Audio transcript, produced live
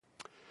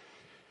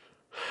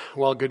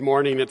Well, good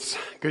morning. It's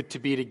good to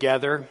be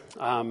together.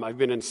 I've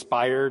been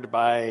inspired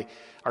by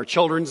our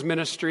children's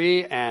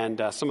ministry and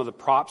some of the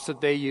props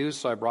that they use,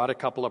 so I brought a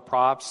couple of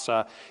props.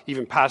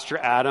 Even Pastor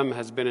Adam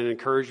has been an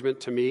encouragement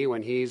to me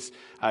when he's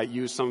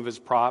used some of his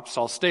props.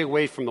 I'll stay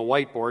away from the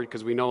whiteboard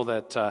because we know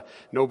that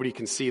nobody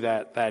can see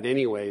that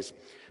anyways.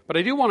 But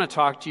I do want to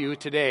talk to you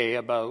today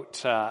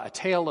about a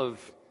tale of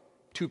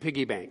two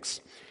piggy banks.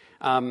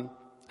 And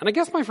I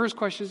guess my first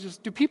question is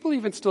just, do people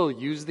even still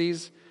use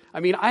these? I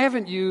mean, I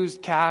haven't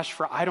used cash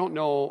for I don't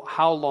know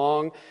how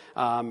long.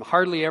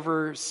 Hardly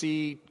ever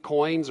see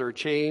coins or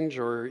change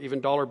or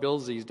even dollar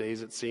bills these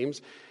days, it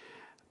seems.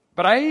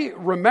 But I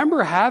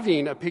remember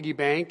having a piggy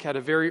bank at a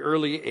very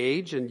early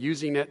age and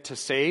using it to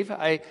save.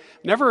 I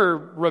never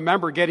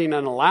remember getting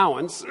an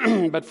allowance,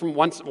 but from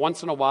once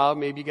in a while,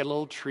 maybe you get a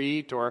little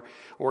treat or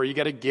you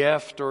get a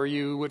gift, or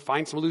you would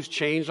find some loose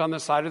change on the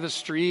side of the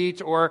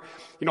street. Or,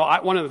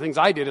 one of the things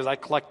I did is I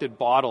collected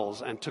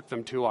bottles and took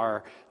them to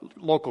our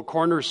local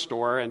corner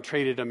store and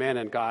traded them in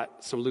and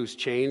got some loose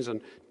change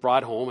and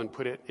brought home and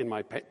put it in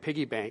my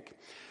piggy bank.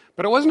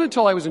 But it wasn't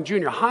until I was in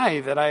junior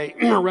high that I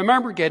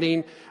remember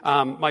getting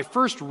my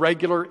first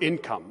regular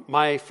income,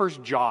 my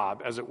first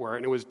job, as it were,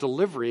 and it was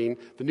delivering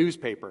the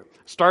newspaper.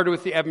 Started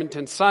with the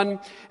Edmonton Sun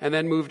and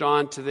then moved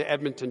on to the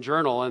Edmonton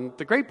Journal. And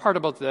the great part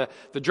about the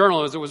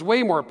Journal is it was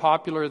way more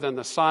popular than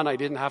the Sun. I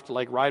didn't have to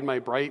ride my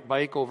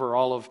bike over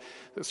all of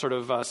sort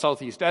of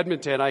southeast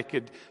Edmonton. I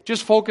could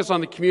just focus on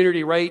the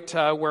community right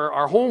where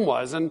our home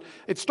was. And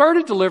it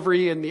started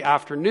delivery in the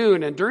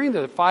afternoon, and during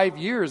the 5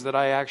 years that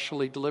I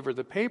actually delivered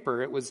the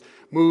paper, it was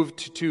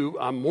moved to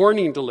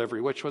morning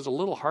delivery, which was a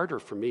little harder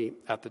for me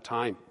at the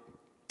time.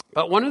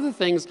 But one of the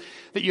things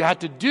that you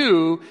had to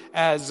do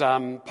as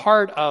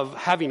part of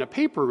having a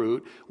paper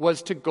route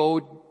was to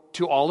go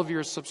to all of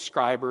your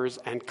subscribers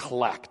and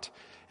collect.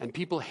 And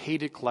people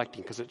hated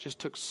collecting because it just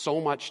took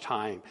so much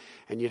time.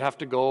 And you'd have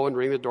to go and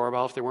ring the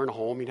doorbell if they weren't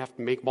home. You'd have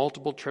to make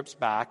multiple trips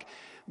back.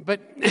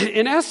 But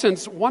in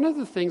essence, one of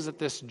the things that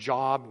this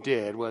job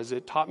did was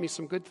it taught me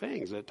some good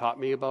things. It taught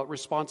me about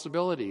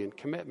responsibility and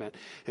commitment.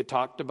 It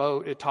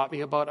taught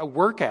me about a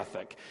work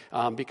ethic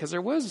because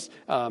there was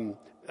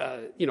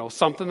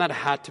something that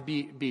had to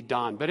be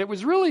done. But it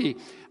was really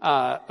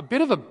a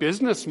bit of a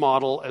business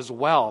model as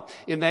well,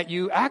 in that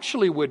you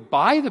actually would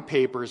buy the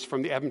papers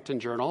from the Edmonton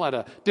Journal at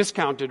a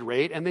discounted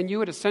rate, and then you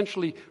would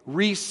essentially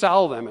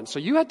resell them. And so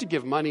you had to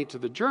give money to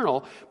the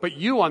Journal, but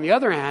you, on the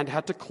other hand,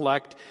 had to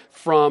collect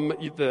from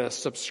the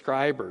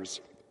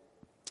subscribers.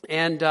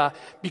 And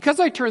because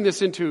I turned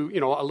this into,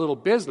 a little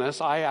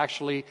business, I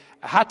actually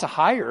had to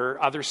hire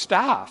other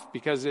staff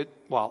because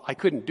I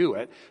couldn't do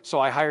it. So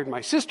I hired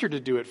my sister to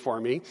do it for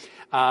me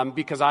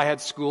because I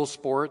had school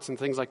sports and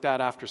things like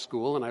that after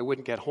school, and I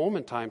wouldn't get home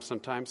in time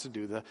sometimes to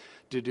do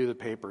the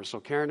paper.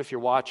 So Karen, if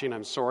you're watching,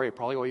 I'm sorry. I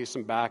probably owe you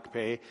some back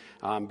pay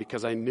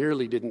because I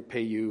nearly didn't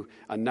pay you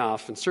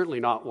enough, and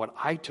certainly not what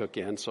I took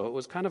in. So it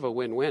was kind of a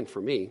win-win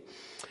for me.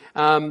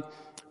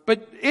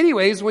 But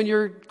anyways, when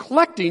you're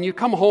collecting, you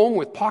come home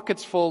with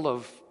pockets full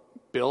of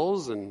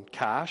bills and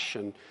cash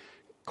and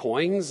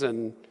coins,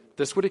 and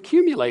this would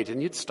accumulate,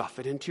 and you'd stuff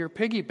it into your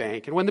piggy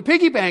bank. And when the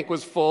piggy bank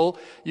was full,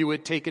 you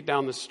would take it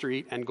down the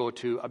street and go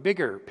to a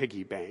bigger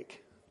piggy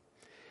bank.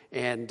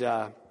 And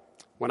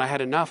when I had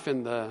enough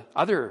in the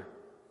other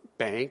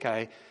bank,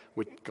 I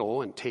would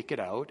go and take it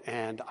out,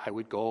 and I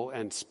would go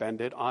and spend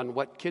it on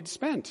what kids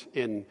spent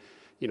in,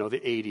 the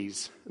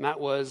 80s, and that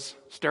was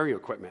stereo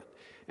equipment.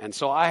 And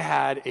so I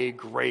had a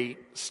great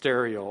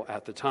stereo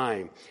at the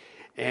time.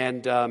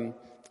 And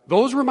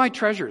those were my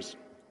treasures.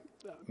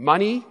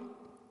 Money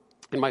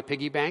in my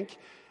piggy bank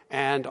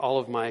and all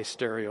of my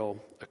stereo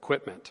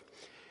equipment.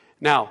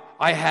 Now,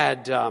 I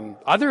had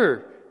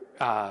other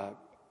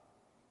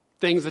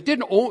things that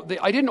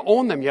I didn't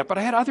own them yet, but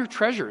I had other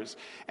treasures.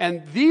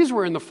 And these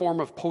were in the form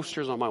of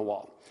posters on my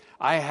wall.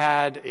 I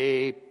had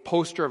a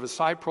poster of a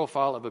side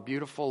profile of a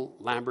beautiful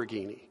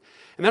Lamborghini.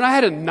 And then I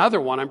had another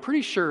one. I'm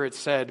pretty sure it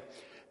said,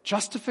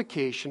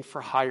 Justification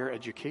for Higher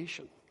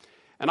Education.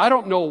 And I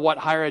don't know what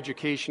higher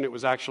education it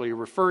was actually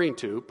referring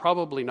to,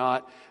 probably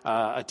not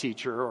a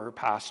teacher or a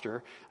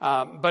pastor,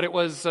 but it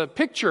was a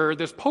picture,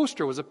 this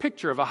poster was a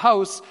picture of a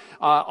house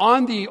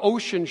on the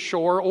ocean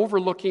shore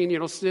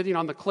overlooking, sitting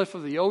on the cliff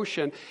of the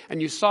ocean,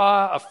 and you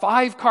saw a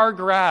 5-car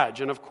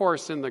garage, and of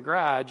course in the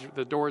garage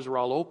the doors were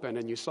all open,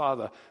 and you saw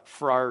the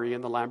Ferrari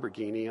and the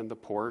Lamborghini and the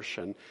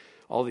Porsche and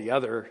all the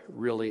other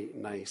really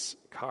nice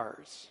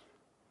cars.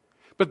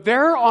 But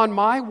there on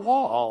my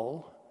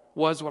wall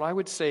was what I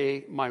would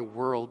say my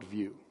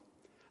worldview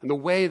and the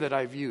way that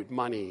I viewed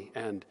money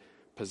and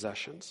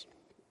possessions.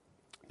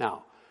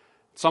 Now,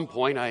 at some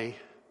point I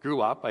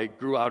grew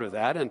out of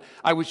that, and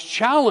I was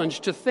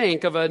challenged to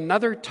think of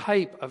another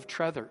type of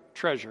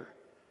treasure,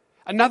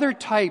 another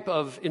type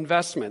of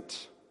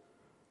investment,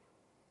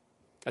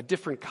 a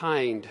different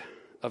kind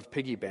of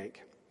piggy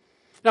bank.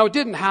 Now, it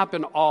didn't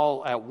happen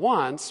all at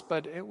once,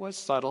 but it was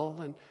subtle,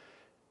 and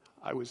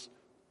I was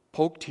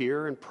poked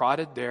here and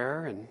prodded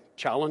there and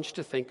challenged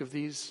to think of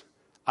these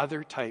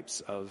other types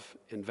of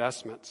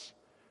investments.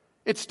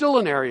 It's still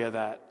an area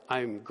that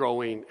I'm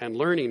growing and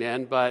learning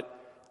in, but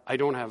I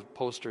don't have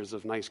posters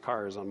of nice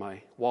cars on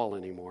my wall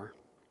anymore.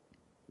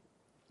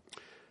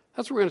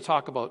 That's what we're going to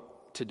talk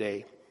about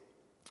today,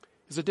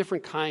 is a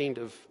different kind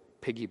of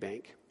piggy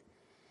bank.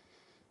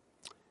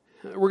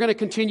 We're going to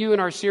continue in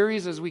our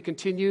series as we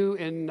continue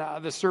in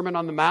the Sermon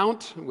on the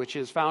Mount, which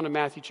is found in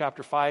Matthew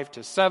chapter 5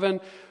 to 7.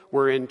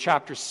 We're in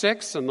chapter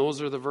 6, and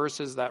those are the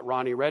verses that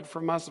Ronnie read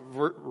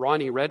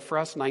for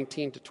us,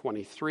 19 to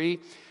 23.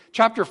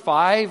 Chapter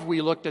 5,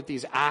 we looked at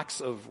these acts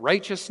of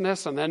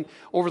righteousness, and then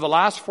over the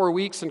last 4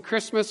 weeks in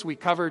Christmas, we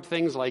covered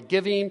things like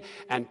giving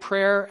and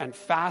prayer and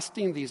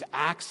fasting, these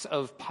acts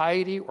of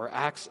piety or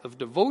acts of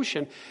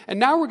devotion. And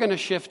now we're going to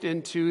shift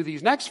into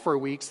these next 4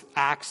 weeks,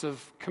 acts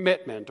of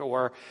commitment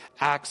or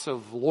acts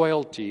of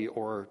loyalty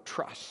or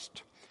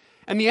trust.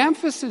 And the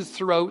emphasis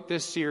throughout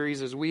this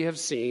series, as we have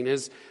seen,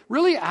 is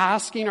really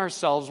asking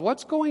ourselves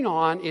what's going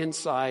on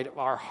inside of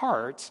our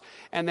hearts,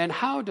 and then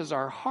how does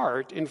our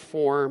heart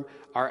inform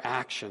our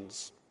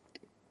actions.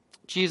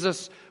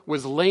 Jesus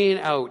was laying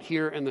out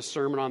here in the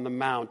Sermon on the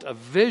Mount a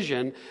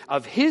vision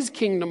of his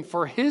kingdom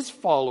for his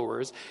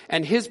followers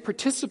and his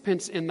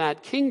participants in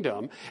that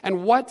kingdom,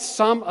 and what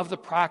some of the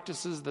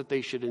practices that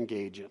they should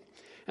engage in.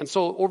 And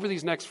so over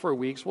these next 4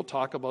 weeks, we'll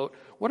talk about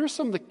what are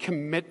some of the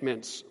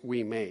commitments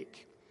we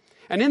make.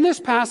 And in this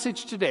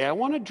passage today, I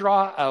want to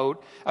draw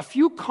out a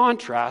few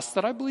contrasts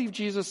that I believe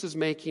Jesus is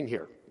making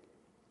here.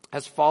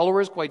 As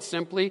followers, quite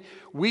simply,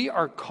 we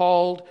are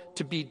called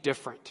to be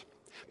different.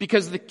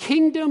 Because the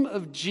kingdom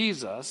of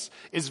Jesus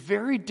is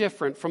very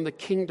different from the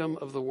kingdom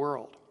of the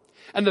world.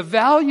 And the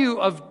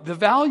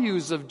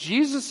values of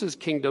Jesus'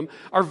 kingdom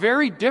are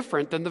very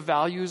different than the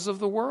values of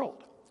the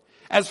world.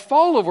 As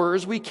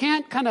followers, we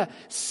can't kind of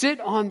sit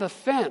on the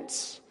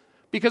fence,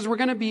 because we're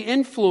going to be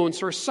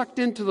influenced or sucked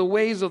into the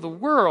ways of the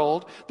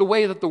world, the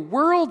way that the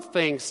world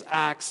thinks,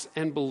 acts,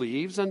 and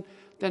believes, and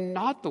then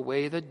not the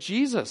way that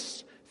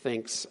Jesus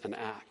thinks and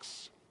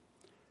acts.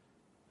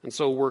 And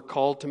so we're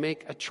called to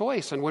make a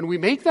choice. And when we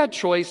make that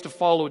choice to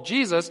follow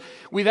Jesus,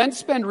 we then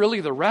spend really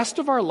the rest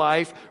of our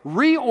life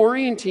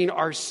reorienting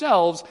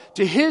ourselves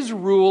to his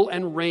rule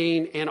and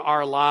reign in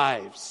our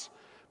lives,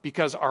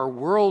 because our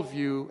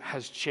worldview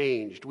has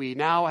changed. We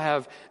now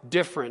have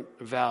different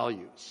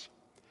values.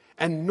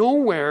 And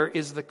nowhere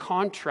is the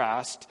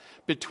contrast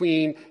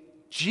between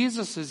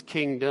Jesus'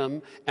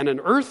 kingdom and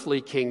an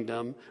earthly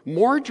kingdom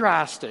more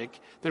drastic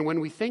than when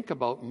we think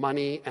about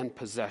money and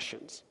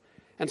possessions.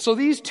 And so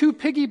these two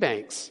piggy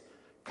banks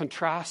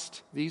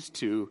contrast these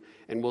two,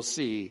 and we'll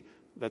see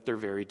that they're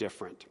very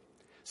different.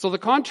 So the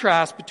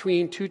contrast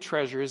between two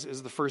treasures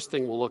is the first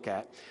thing we'll look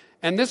at.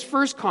 And this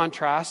first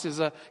contrast is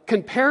a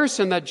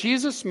comparison that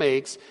Jesus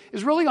makes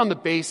is really on the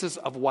basis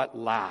of what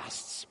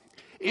lasts.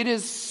 It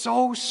is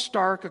so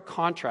stark a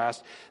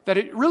contrast that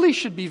it really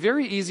should be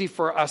very easy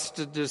for us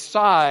to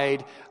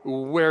decide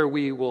where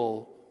we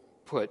will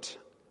put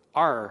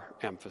our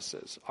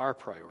emphasis, our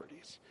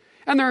priorities.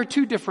 And there are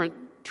two different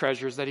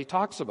treasures that he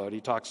talks about. He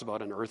talks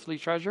about an earthly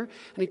treasure,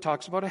 and he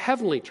talks about a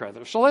heavenly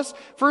treasure. So let's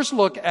first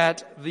look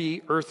at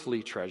the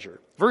earthly treasure.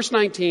 Verse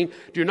 19,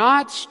 do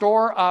not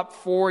store up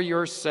for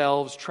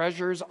yourselves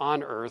treasures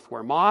on earth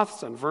where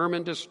moths and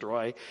vermin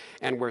destroy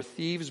and where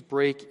thieves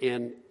break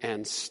in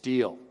and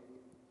steal.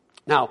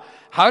 Now,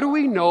 how do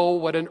we know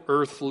what an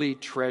earthly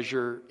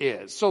treasure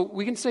is? So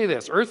we can say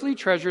this. Earthly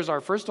treasures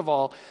are, first of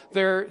all,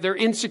 they're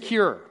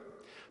insecure.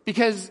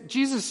 Because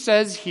Jesus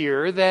says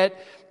here that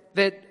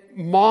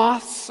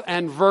moths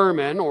and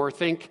vermin, or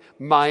think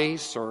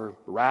mice or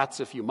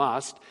rats if you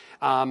must,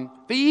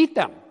 they eat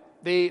them.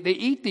 They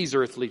eat these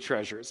earthly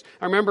treasures.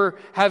 I remember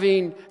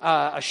having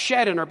a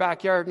shed in our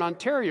backyard in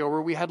Ontario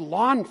where we had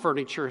lawn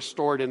furniture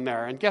stored in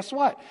there. And guess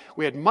what?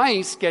 We had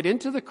mice get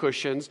into the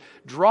cushions,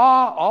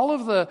 draw all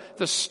of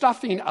the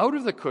stuffing out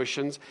of the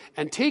cushions,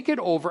 and take it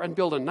over and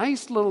build a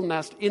nice little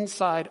nest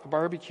inside a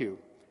barbecue.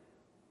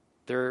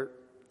 They're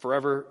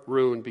forever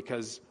ruined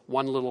because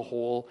one little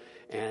hole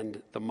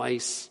and the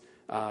mice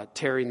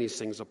tearing these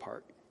things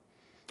apart.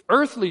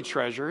 Earthly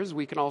treasures,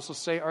 we can also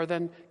say, are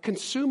then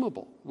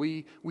consumable.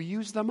 We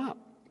use them up.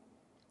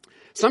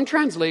 Some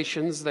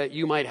translations that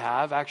you might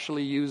have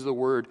actually use the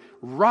word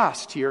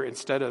rust here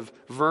instead of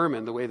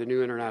vermin, the way the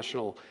New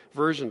International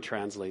Version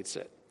translates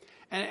it.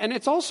 And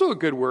it's also a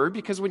good word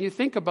because when you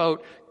think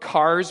about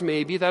cars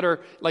maybe that are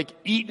like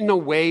eaten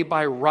away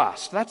by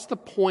rust, that's the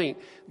point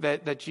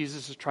that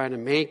Jesus is trying to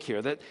make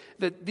here, that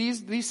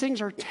these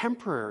things are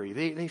temporary.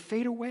 They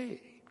fade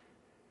away.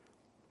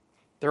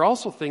 They're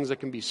also things that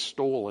can be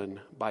stolen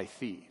by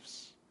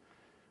thieves.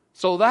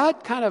 So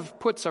that kind of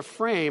puts a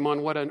frame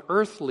on what an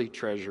earthly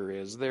treasure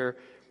is. They're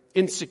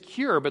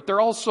insecure, but they're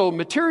also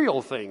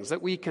material things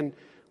that we can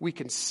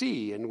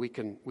see and we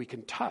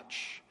can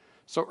touch.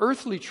 So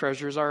earthly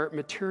treasures are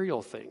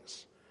material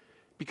things,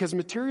 because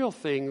material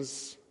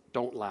things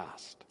don't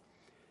last.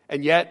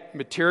 And yet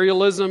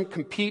materialism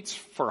competes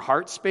for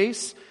heart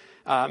space.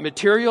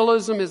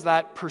 Materialism is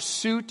that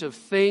pursuit of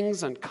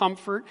things and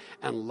comfort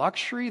and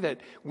luxury that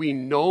we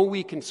know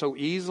we can so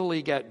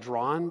easily get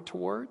drawn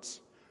towards.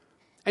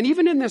 And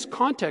even in this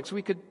context,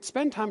 we could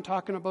spend time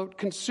talking about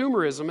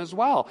consumerism as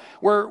well,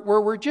 where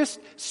we're just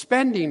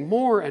spending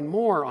more and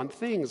more on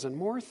things and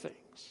more things.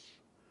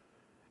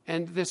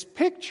 And this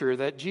picture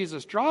that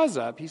Jesus draws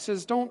up, he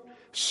says, don't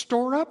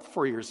store up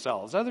for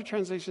yourselves. Other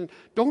translations,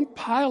 don't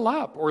pile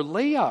up or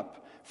lay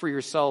up for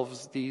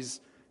yourselves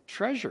these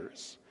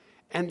treasures.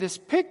 And this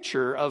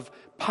picture of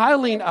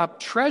piling up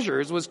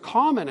treasures was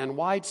common and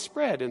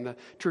widespread in the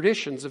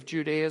traditions of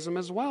Judaism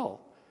as well,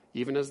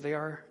 even as they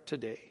are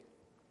today.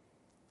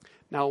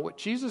 Now, what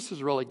Jesus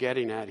is really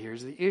getting at here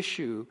is the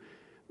issue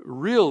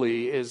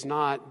really is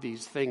not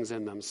these things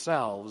in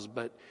themselves,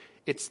 but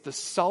it's the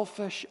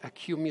selfish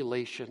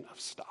accumulation of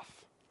stuff.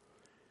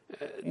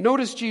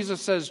 Notice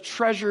Jesus says,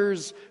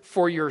 treasures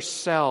for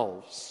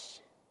yourselves.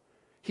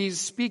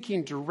 He's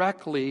speaking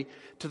directly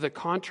to the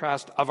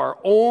contrast of our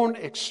own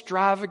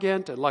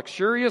extravagant and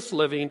luxurious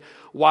living,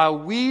 while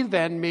we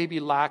then maybe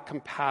lack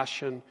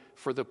compassion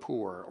for the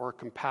poor or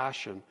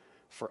compassion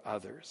for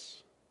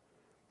others.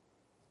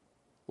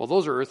 Well,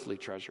 those are earthly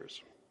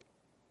treasures.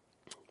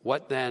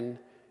 What then,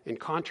 in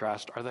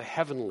contrast, are the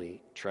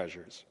heavenly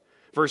treasures?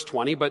 Verse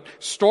 20, but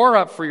store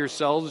up for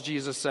yourselves,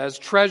 Jesus says,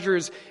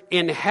 treasures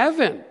in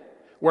heaven,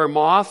 where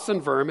moths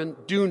and vermin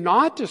do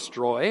not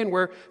destroy and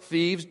where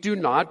thieves do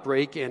not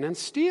break in and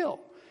steal.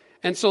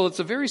 And so it's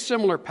a very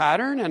similar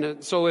pattern.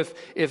 And so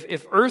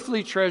if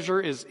earthly treasure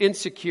is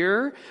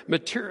insecure,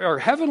 or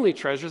heavenly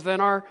treasures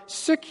then are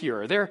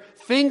secure. They're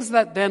things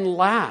that then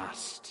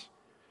last,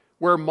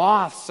 where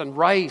moths and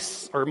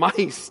mice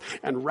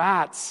and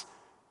rats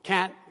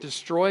can't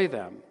destroy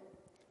them.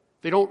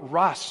 They don't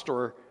rust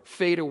or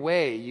fade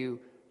away. You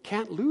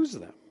can't lose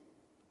them.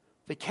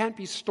 They can't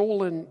be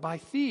stolen by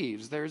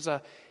thieves. There's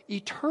an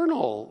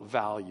eternal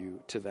value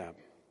to them.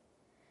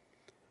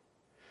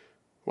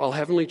 Well,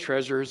 heavenly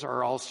treasures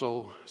are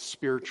also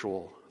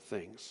spiritual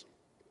things.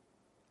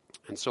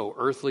 And so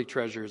earthly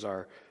treasures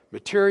are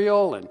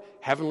material and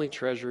heavenly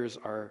treasures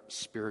are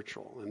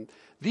spiritual. And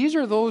these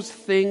are those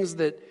things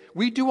that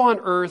we do on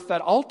earth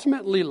that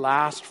ultimately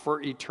last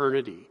for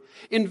eternity.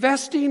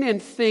 Investing in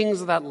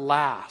things that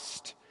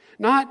last.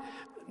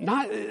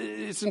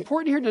 It's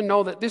important here to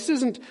know that this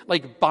isn't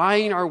like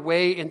buying our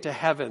way into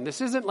heaven.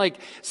 This isn't like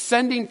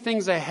sending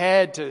things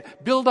ahead to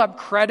build up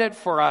credit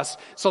for us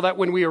so that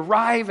when we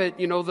arrive at,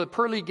 the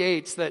pearly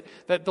gates that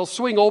they'll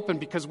swing open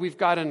because we've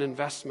got an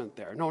investment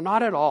there. No,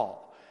 not at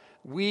all.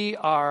 We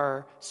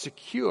are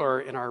secure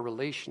in our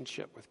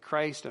relationship with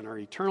Christ and our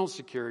eternal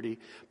security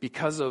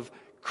because of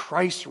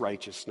Christ's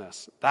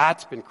righteousness.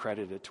 That's been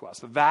credited to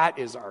us. That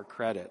is our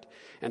credit.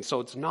 And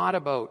so it's not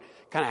about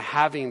kind of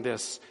having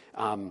this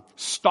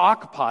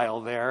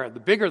stockpile there. The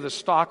bigger the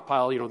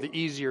stockpile, the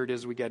easier it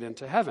is we get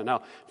into heaven. Now,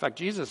 in fact,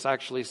 Jesus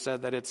actually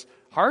said that it's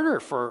harder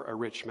for a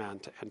rich man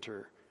to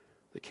enter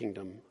the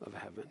kingdom of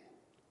heaven.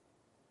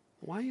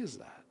 Why is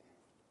that?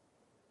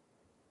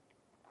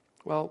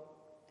 Well,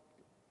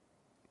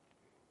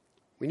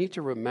 we need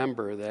to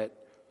remember that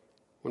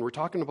when we're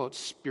talking about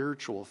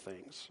spiritual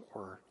things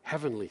or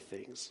heavenly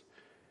things,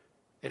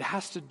 it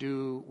has to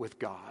do with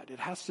God. It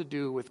has to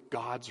do with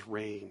God's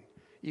reign,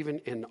 even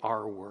in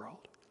our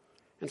world.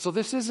 And so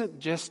this isn't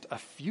just a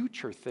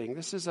future thing.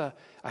 This is a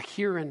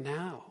here and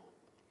now.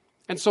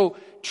 And so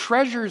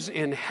treasures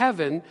in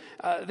heaven,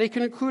 they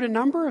can include a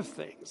number of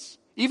things.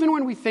 Even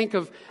when we think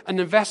of an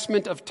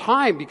investment of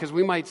time, because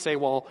we might say,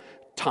 well,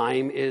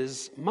 time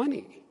is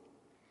money.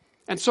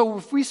 And so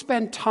if we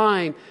spend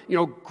time,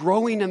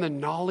 growing in the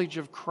knowledge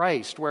of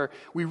Christ, where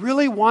we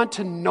really want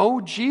to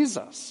know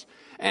Jesus,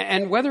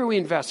 and whether we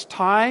invest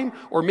time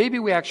or maybe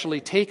we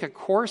actually take a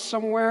course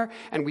somewhere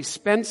and we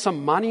spend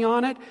some money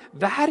on it,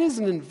 that is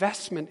an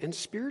investment in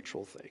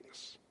spiritual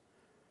things.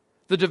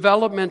 The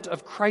development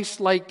of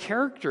Christ-like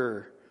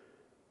character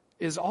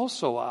is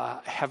also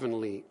a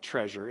heavenly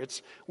treasure.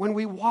 It's when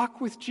we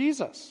walk with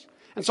Jesus.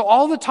 And so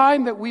all the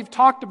time that we've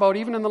talked about,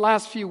 even in the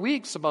last few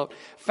weeks, about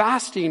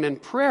fasting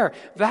and prayer,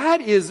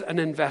 that is an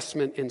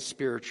investment in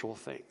spiritual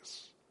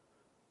things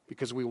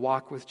because we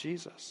walk with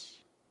Jesus.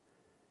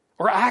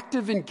 Or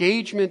active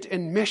engagement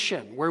in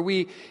mission, where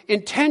we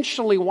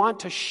intentionally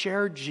want to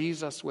share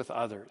Jesus with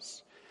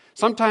others.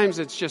 Sometimes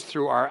it's just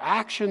through our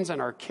actions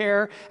and our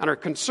care and our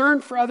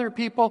concern for other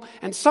people,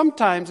 and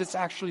sometimes it's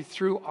actually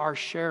through our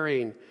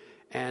sharing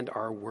and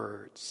our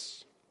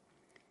words.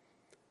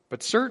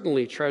 But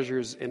certainly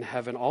treasures in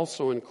heaven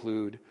also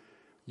include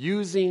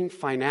using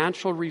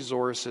financial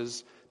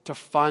resources to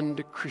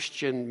fund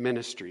Christian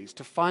ministries,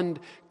 to fund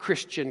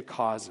Christian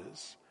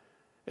causes,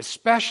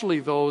 especially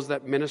those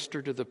that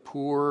minister to the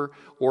poor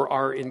or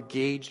are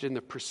engaged in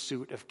the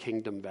pursuit of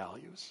kingdom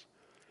values.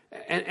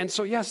 And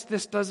so, yes,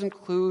 this does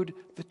include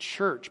the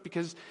church,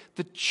 because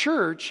the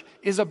church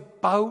is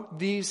about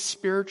these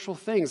spiritual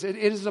things. It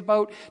is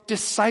about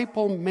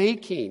disciple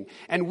making,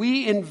 and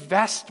we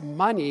invest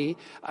money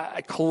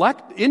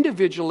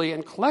individually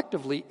and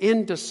collectively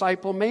in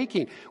disciple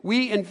making.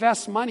 We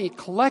invest money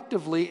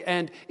collectively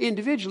and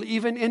individually,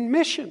 even in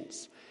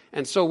missions.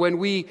 And so when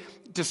we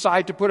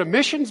decide to put a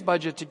missions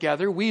budget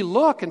together, we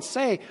look and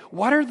say,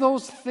 what are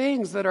those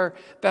things that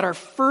are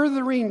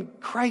furthering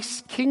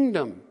Christ's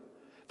kingdom,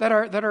 that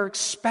are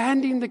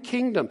expanding the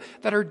kingdom,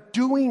 that are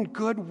doing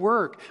good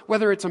work,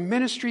 whether it's a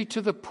ministry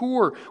to the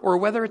poor or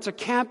whether it's a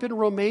camp in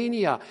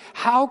Romania?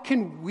 How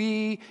can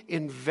we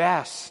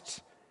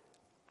invest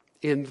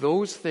in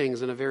those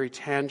things in a very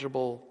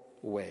tangible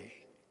way?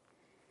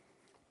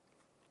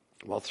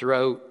 Well,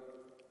 throughout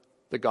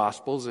the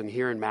Gospels and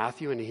here in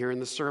Matthew and here in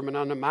the Sermon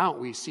on the Mount,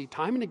 we see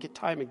time and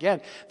time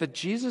again that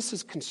Jesus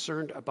is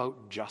concerned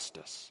about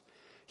justice.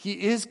 He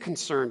is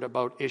concerned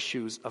about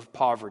issues of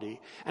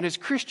poverty. And as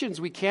Christians,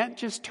 we can't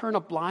just turn a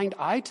blind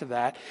eye to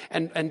that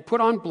and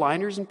put on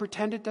blinders and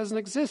pretend it doesn't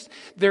exist.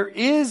 There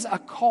is a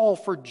call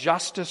for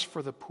justice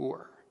for the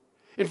poor.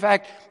 In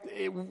fact,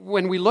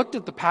 when we looked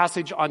at the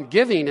passage on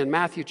giving in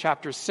Matthew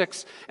chapter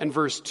 6 and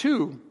verse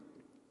 2,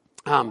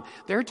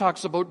 there it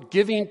talks about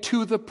giving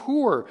to the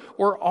poor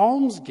or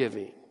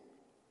almsgiving.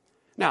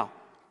 Now,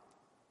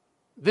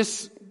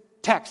 this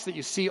text that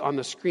you see on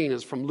the screen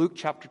is from Luke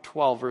chapter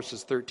 12,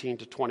 verses 13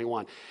 to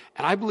 21.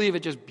 And I believe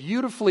it just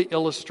beautifully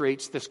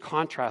illustrates this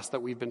contrast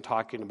that we've been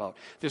talking about.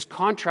 This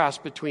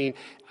contrast between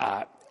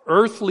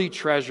earthly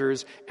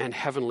treasures and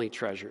heavenly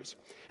treasures.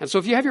 And so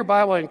if you have your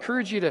Bible, I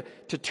encourage you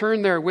to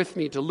turn there with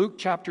me to Luke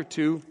chapter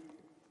 2.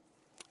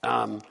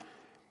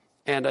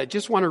 And I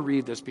just want to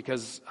read this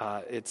because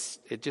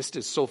it just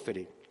is so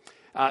fitting.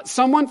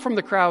 Someone from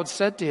the crowd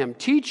said to him,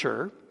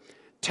 "Teacher,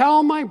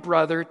 tell my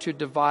brother to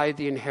divide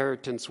the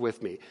inheritance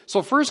with me."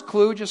 So first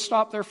clue, just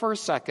stop there for a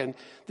second.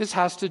 This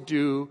has to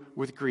do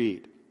with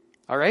greed.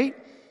 All right?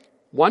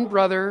 One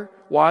brother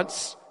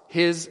wants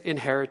his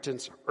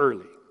inheritance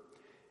early.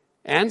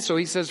 And so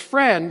he says,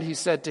 "Friend," he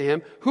said to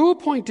him, "who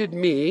appointed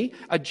me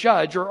a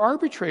judge or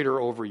arbitrator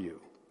over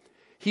you?"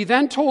 He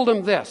then told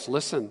him this.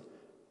 Listen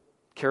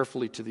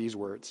carefully to these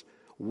words.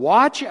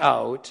 "Watch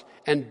out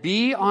and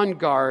be on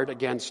guard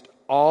against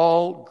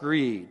all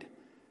greed,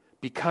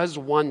 because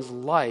one's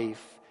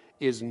life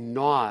is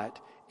not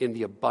in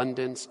the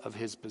abundance of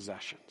his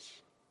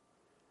possessions."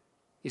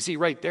 You see,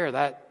 right there,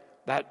 that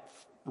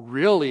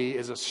really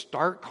is a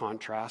stark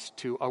contrast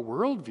to a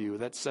worldview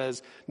that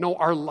says, no,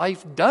 our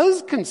life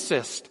does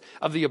consist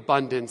of the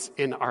abundance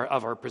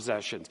of our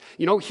possessions.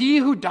 You know, he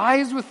who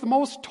dies with the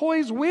most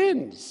toys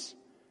wins.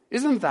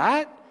 Isn't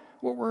that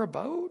what we're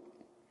about?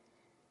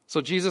 So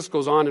Jesus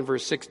goes on in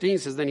verse 16,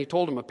 says, "Then he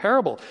told him a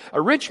parable.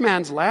 A rich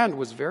man's land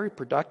was very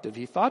productive.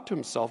 He thought to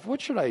himself, 'What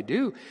should I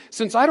do,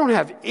 since I don't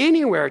have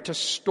anywhere to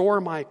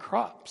store my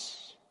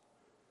crops?'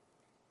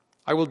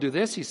 I will do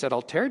this," he said.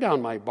 "I'll tear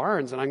down my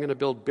barns, and I'm going to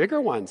build bigger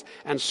ones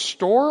and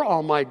store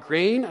all my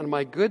grain and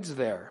my goods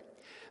there.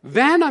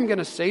 Then I'm going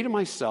to say to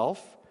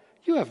myself,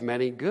 'You have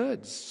many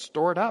goods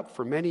stored up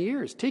for many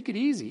years. Take it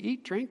easy,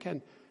 eat, drink,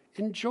 and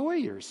enjoy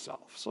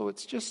yourself.'" So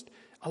it's just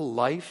a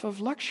life of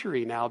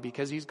luxury now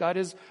because he's got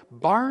his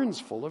barns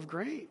full of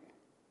grain.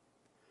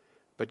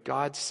 But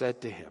God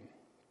said to him,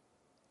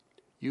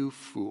 "You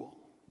fool,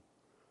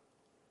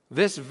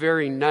 this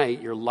very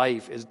night your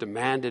life is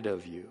demanded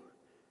of you,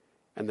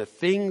 and the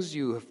things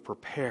you have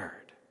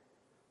prepared,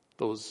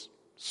 those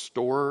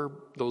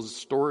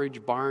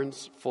storage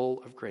barns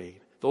full of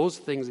grain, those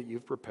things that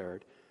you've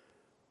prepared,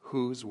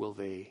 whose will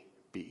they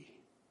be?"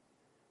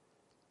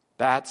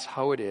 That's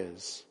how it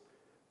is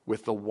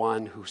with the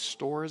one who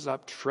stores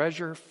up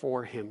treasure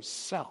for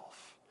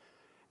himself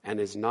and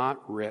is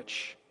not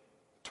rich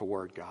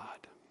toward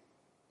God.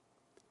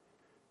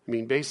 I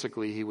mean,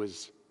 basically, he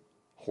was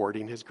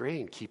hoarding his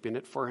grain, keeping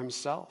it for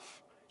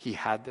himself. He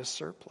had this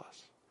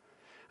surplus.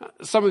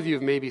 Some of you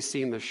have maybe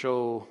seen the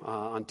show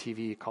on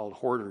TV called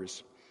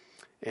Hoarders.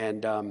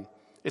 And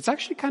it's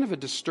actually kind of a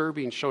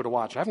disturbing show to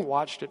watch. I haven't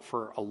watched it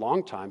for a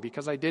long time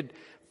because I did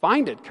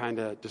find it kind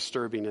of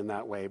disturbing in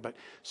that way. But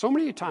so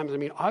many times, I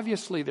mean,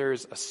 obviously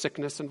there's a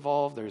sickness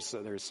involved. There's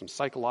some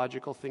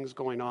psychological things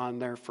going on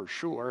there for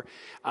sure.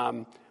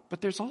 But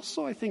there's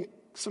also, I think,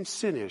 some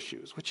sin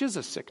issues, which is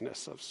a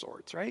sickness of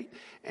sorts, right?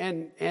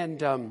 And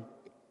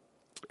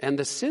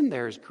the sin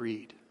there is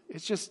greed.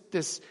 It's just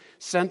this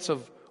sense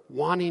of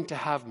wanting to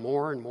have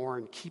more and more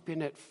and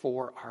keeping it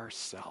for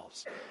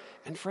ourselves.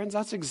 And friends,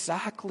 that's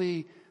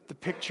exactly the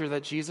picture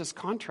that Jesus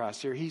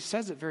contrasts here. He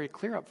says it very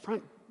clear up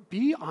front.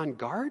 Be on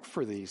guard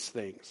for these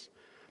things,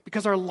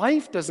 because our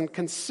life doesn't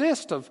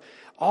consist of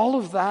all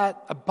of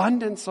that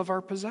abundance of our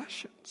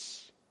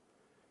possessions.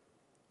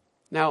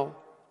 Now,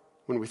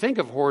 when we think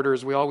of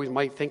hoarders, we always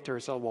might think to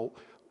ourselves, well,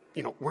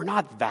 you know, we're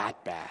not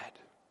that bad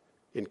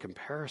in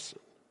comparison.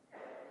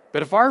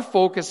 But if our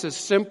focus is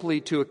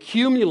simply to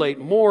accumulate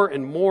more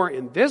and more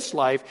in this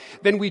life,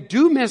 then we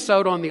do miss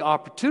out on the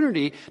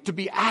opportunity to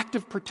be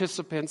active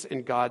participants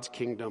in God's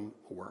kingdom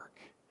work.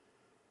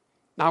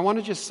 Now, I want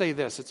to just say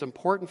this. It's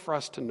important for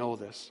us to know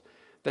this,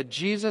 that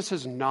Jesus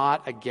is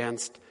not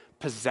against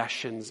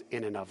possessions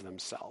in and of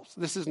themselves.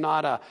 This is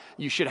not a,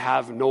 you should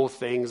have no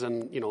things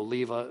and,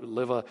 live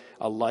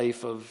a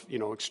life of,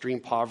 extreme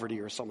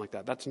poverty or something like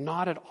that. That's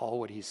not at all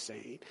what he's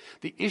saying.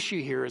 The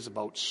issue here is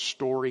about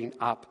storing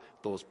up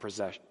those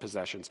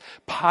possessions,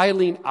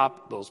 piling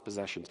up those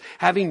possessions,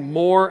 having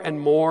more and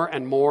more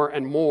and more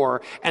and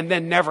more, and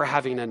then never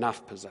having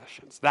enough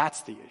possessions.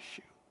 That's the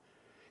issue.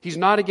 He's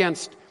not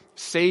against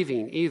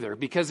saving either,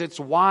 because it's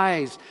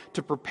wise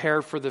to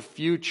prepare for the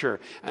future.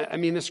 I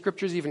mean, the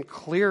scripture is even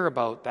clear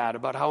about that,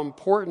 about how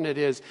important it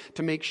is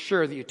to make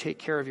sure that you take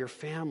care of your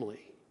family.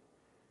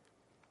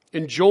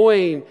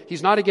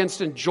 He's not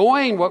against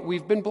enjoying what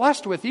we've been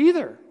blessed with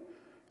either.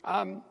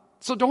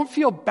 So don't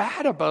feel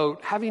bad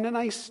about having a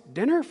nice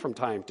dinner from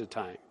time to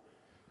time.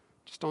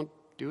 Just don't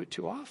do it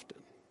too often.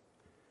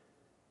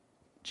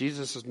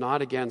 Jesus is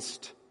not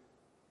against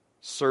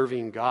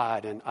serving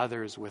God and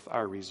others with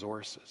our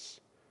resources.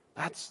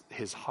 That's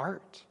his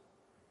heart.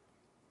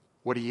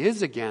 What he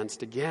is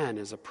against, again,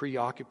 is a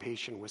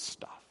preoccupation with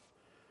stuff,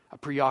 a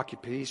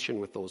preoccupation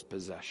with those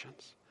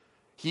possessions.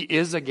 He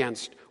is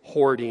against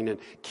hoarding and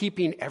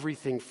keeping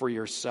everything for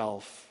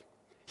yourself.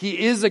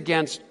 He is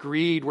against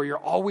greed, where you're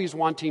always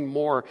wanting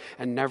more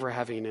and never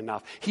having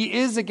enough. He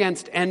is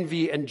against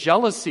envy and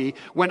jealousy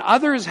when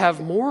others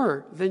have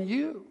more than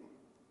you.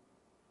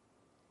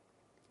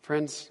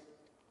 Friends,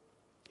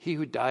 he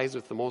who dies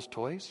with the most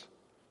toys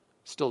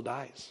still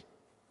dies.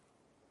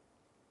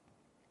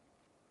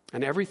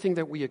 And everything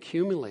that we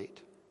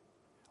accumulate,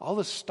 all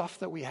the stuff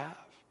that we have,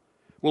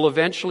 will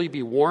eventually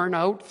be worn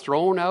out,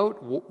 thrown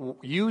out,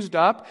 used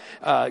up,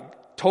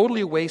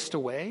 totally waste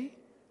away,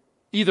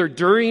 either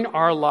during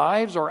our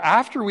lives or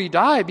after we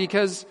die,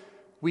 because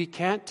we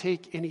can't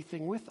take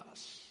anything with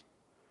us.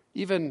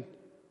 Even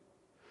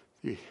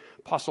the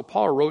Apostle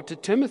Paul wrote to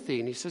Timothy,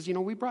 and he says,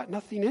 we brought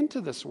nothing into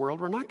this world.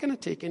 We're not going to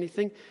take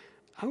anything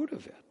out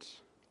of it.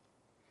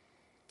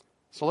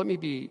 So let me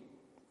be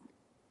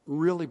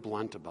really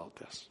blunt about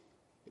this.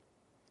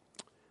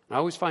 I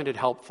always find it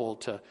helpful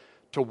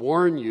to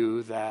warn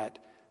you that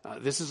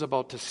this is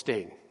about to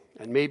sting.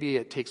 And maybe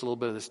it takes a little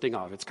bit of the sting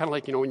off. It's kind of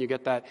like, when you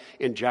get that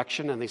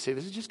injection and they say,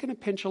 this is just going to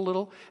pinch a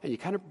little, and you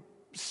kind of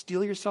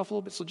steel yourself a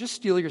little bit. So just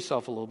steel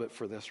yourself a little bit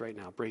for this right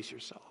now. Brace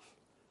yourself.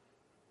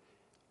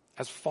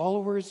 As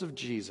followers of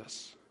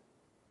Jesus,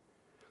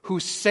 who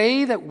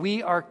say that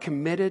we are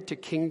committed to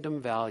kingdom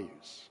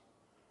values,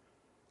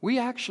 we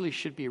actually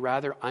should be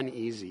rather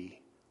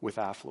uneasy with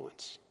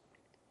affluence.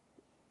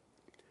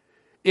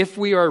 If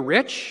we are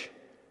rich,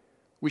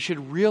 we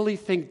should really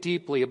think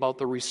deeply about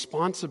the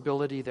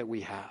responsibility that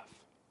we have.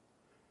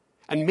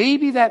 And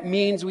maybe that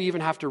means we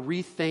even have to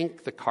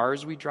rethink the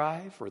cars we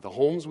drive or the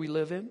homes we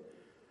live in.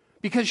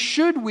 Because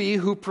should we,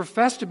 who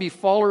profess to be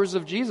followers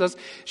of Jesus,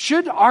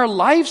 should our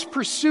life's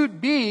pursuit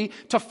be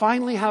to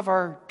finally have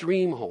our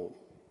dream home?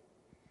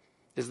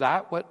 Is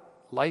that what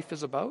life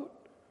is about?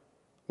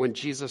 When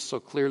Jesus so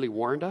clearly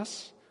warned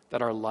us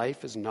that our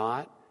life is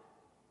not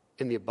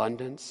in the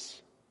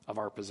abundance of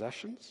our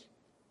possessions?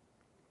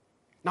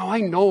 Now,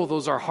 I know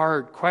those are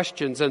hard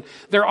questions, and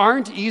there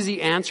aren't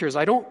easy answers.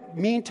 I don't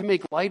mean to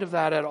make light of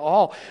that at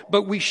all,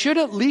 but we should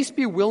at least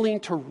be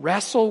willing to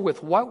wrestle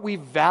with what we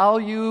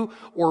value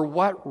or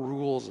what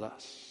rules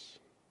us.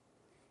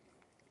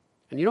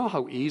 And you know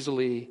how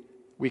easily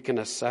we can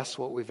assess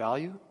what we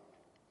value?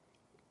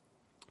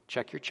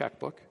 Check your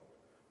checkbook,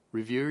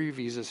 review your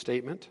visa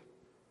statement,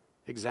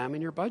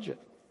 examine your budget.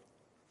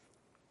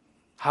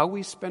 How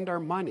we spend our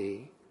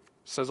money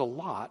says a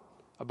lot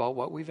about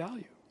what we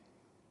value.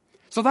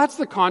 So that's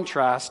the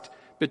contrast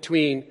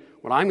between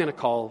what I'm going to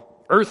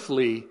call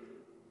earthly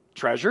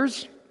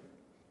treasures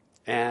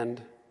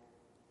and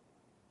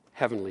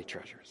heavenly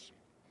treasures.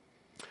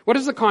 What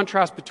is the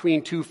contrast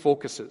between two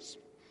focuses?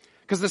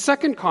 Because the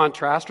second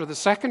contrast, or the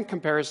second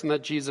comparison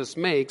that Jesus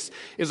makes,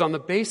 is on the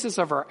basis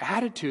of our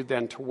attitude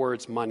then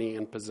towards money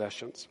and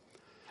possessions.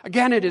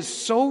 Again, it is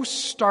so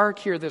stark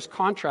here, this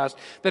contrast,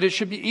 that it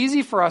should be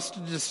easy for us to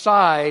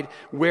decide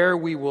where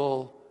we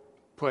will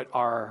put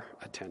our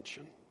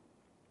attention.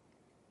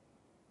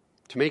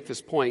 To make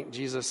this point,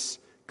 Jesus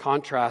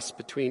contrasts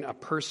between a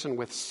person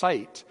with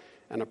sight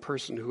and a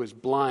person who is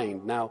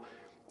blind. Now,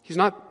 he's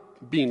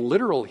not being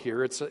literal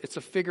here. It's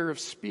a figure of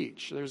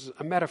speech. There's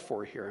a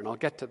metaphor here, and I'll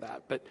get to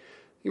that. But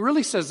he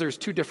really says there's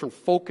two different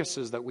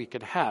focuses that we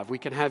could have. We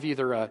can have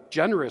either a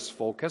generous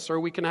focus or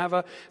we can have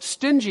a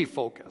stingy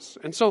focus.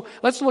 And so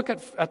let's look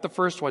at the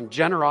first one,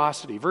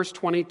 generosity. Verse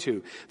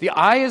 22. The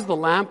eye is the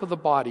lamp of the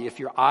body.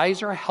 If your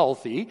eyes are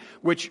healthy,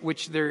 which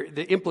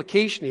the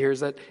implication here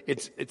is that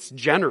it's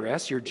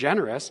generous, you're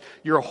generous,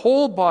 your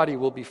whole body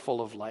will be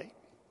full of light.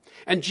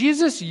 And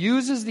Jesus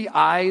uses the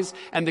eyes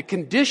and the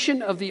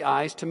condition of the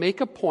eyes to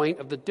make a point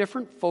of the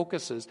different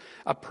focuses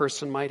a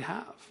person might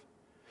have.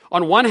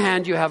 On one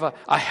hand, you have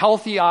a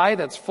healthy eye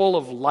that's full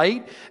of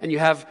light, and you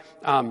have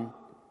a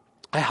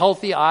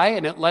healthy eye,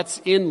 and it lets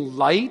in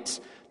light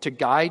to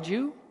guide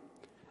you.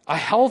 A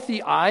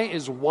healthy eye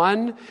is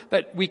one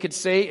that we could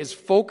say is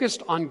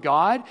focused on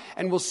God,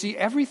 and will see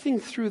everything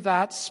through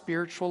that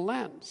spiritual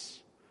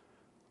lens.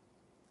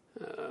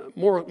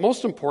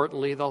 Most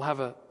importantly, they'll have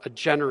a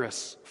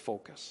generous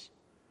focus.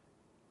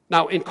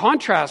 Now, in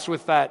contrast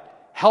with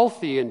that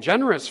healthy and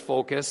generous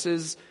focus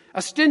is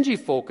a stingy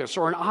focus,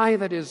 or an eye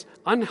that is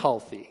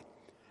unhealthy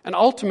and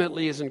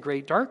ultimately is in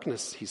great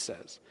darkness, he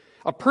says.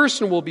 A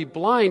person will be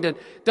blind and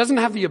doesn't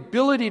have the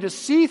ability to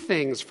see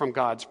things from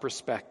God's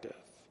perspective.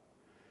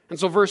 And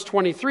so verse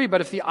 23,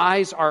 but if the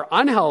eyes are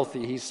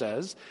unhealthy, he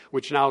says,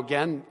 which now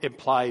again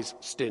implies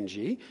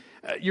stingy,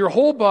 your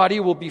whole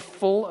body will be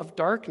full of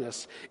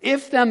darkness.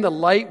 If then the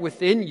light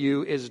within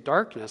you is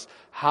darkness,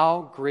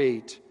 how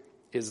great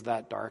is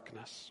that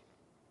darkness?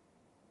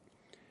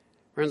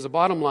 Friends, the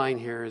bottom line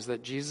here is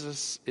that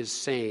Jesus is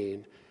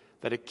saying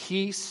that a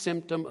key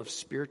symptom of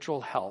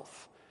spiritual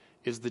health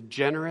is the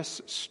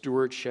generous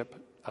stewardship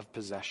of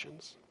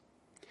possessions.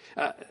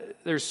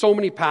 There's so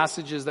many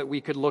passages that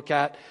we could look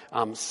at.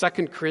 2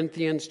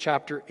 Corinthians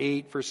chapter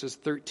 8, verses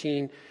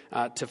 13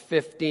 to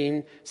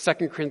 15. 2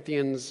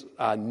 Corinthians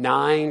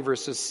 9,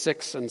 verses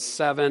 6 and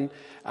 7,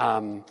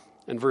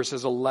 and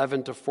verses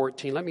 11 to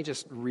 14. Let me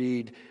just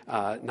read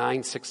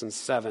 9, 6, and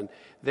 7.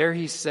 There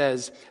he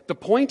says, the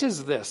point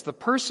is this, the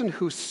person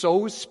who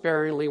sows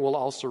sparingly will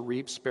also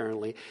reap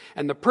sparingly,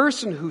 and the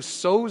person who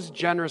sows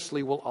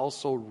generously will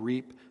also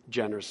reap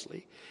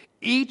generously.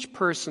 Each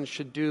person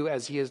should do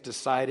as he has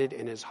decided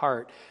in his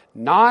heart,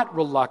 not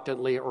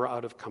reluctantly or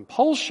out of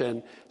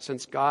compulsion,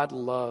 since God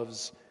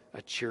loves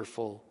a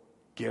cheerful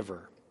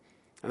giver.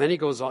 And then he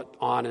goes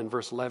on in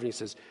verse 11, he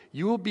says,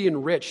 you will be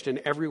enriched in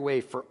every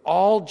way for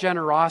all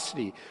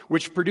generosity,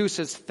 which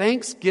produces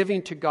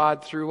thanksgiving to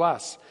God through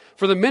us.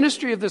 For the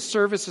ministry of this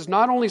service is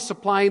not only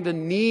supplying the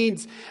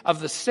needs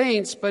of the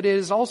saints, but it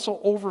is also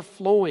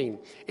overflowing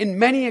in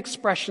many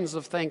expressions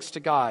of thanks to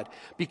God.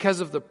 Because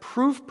of the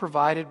proof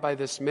provided by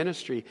this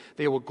ministry,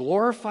 they will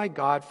glorify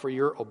God for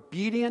your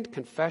obedient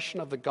confession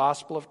of the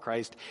gospel of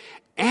Christ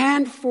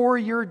and for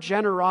your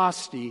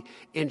generosity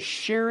in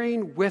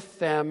sharing with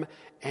them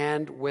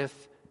and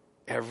with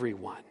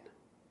everyone.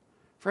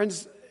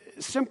 Friends,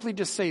 simply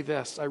just say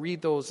this. I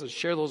read those and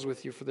share those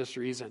with you for this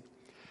reason.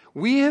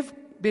 We have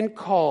been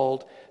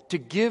called to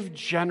give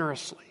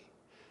generously.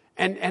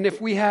 And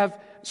if we have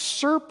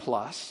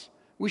surplus,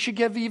 we should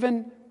give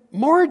even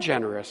more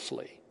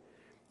generously.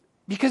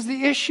 Because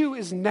the issue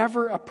is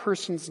never a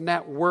person's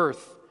net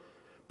worth,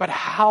 but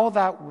how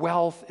that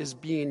wealth is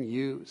being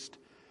used.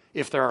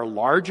 If there are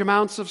large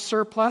amounts of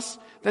surplus,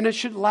 then it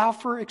should allow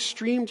for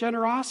extreme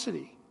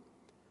generosity.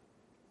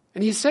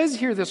 And he says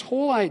here this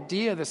whole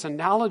idea, this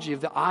analogy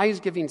of the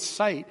eyes giving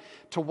sight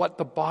to what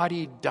the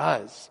body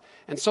does.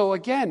 And so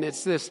again,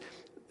 it's this,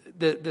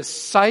 the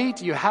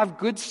sight, you have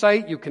good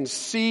sight, you can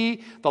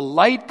see, the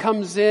light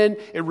comes in,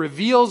 it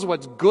reveals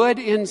what's good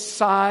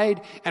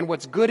inside, and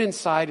what's good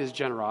inside is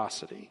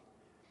generosity.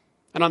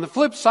 And on the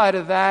flip side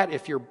of that,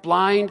 if you're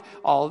blind,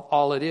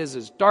 all it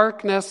is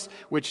darkness,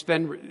 which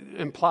then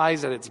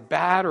implies that it's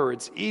bad or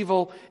it's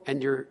evil,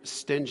 and you're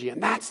stingy.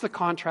 And that's the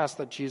contrast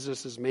that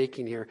Jesus is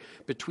making here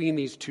between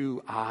these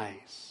two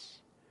eyes.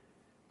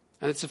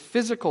 And it's a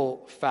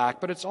physical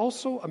fact, but it's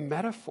also a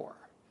metaphor.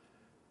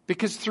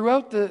 Because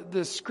throughout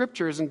the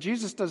scriptures, and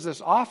Jesus does this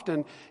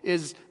often,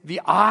 is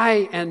the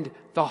eye and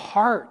the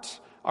heart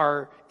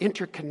are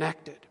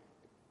interconnected.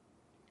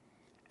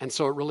 And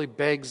so it really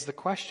begs the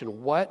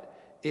question, what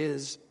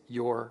is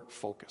your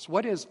focus?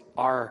 What is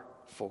our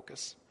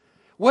focus?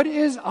 What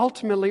is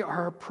ultimately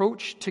our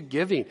approach to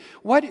giving?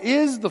 What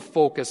is the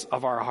focus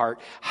of our heart?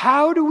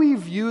 How do we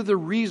view the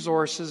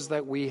resources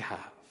that we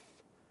have?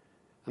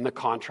 And the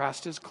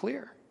contrast is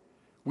clear.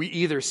 We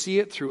either see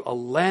it through a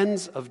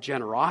lens of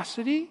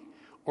generosity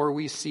or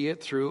we see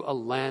it through a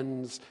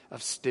lens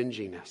of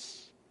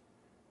stinginess.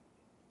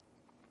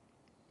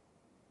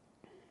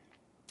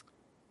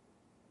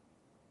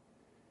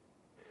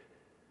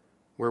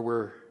 Where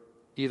we're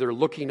either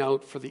looking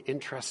out for the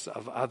interests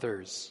of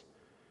others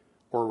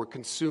or we're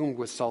consumed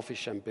with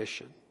selfish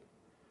ambition.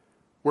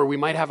 Where we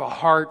might have a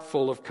heart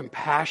full of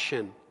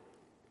compassion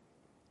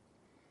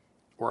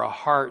or a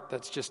heart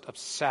that's just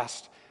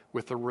obsessed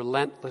with a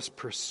relentless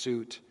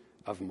pursuit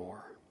of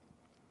more.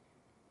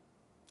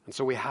 And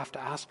so we have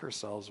to ask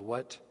ourselves,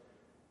 what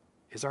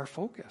is our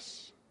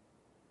focus?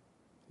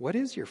 What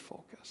is your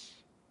focus?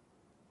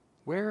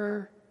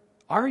 Where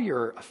are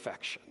your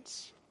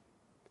affections?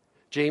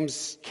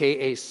 James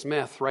K.A.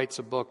 Smith writes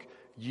a book,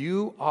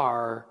 You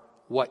Are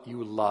What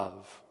You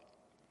Love.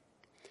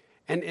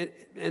 And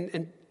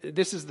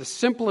this is the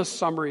simplest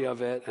summary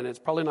of it, and it's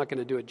probably not going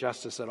to do it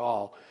justice at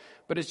all.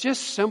 But it's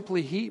just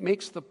simply, he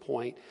makes the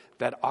point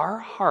that our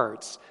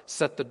hearts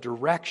set the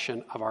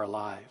direction of our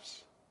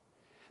lives.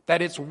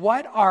 That it's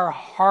what our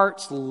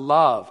hearts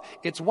love,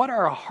 it's what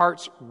our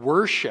hearts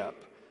worship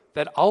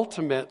that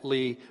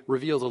ultimately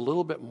reveals a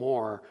little bit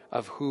more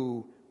of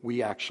who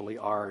we actually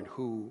are and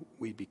who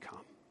we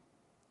become.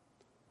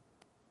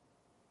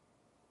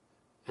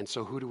 And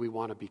so who do we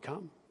want to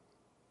become?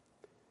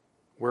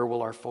 Where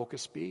will our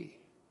focus be?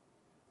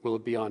 Will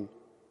it be on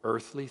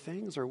earthly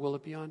things or will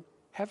it be on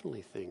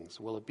heavenly things?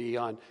 Will it be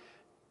on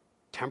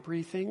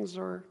temporary things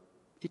or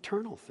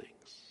eternal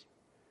things?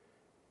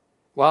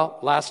 Well,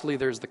 lastly,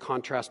 there's the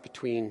contrast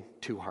between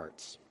two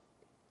hearts.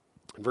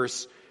 In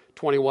verse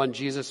 21,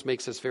 Jesus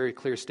makes this very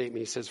clear statement.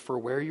 He says, "For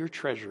where your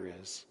treasure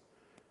is,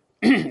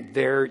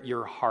 there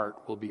your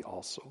heart will be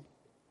also."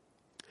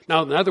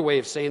 Now, another way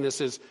of saying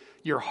this is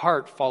your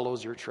heart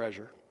follows your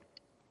treasure.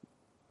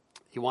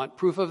 You want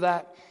proof of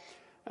that?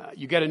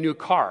 You get a new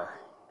car.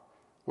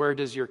 Where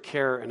does your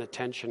care and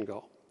attention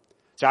go?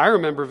 See, I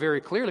remember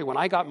very clearly when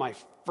I got my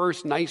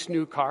first nice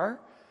new car,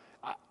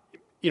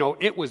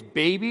 it was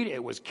babied,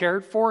 it was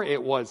cared for,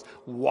 it was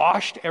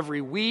washed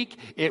every week,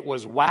 it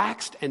was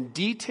waxed and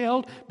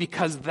detailed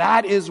because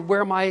that is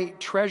where my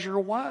treasure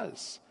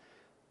was.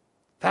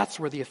 That's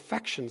where the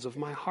affections of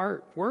my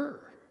heart were.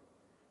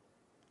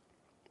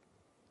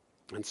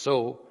 And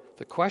so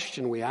the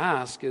question we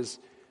ask is,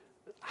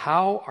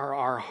 how are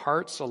our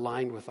hearts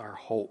aligned with our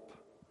hope?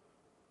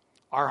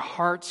 Our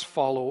hearts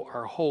follow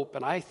our hope.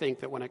 And I think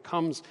that when it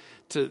comes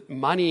to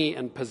money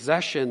and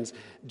possessions,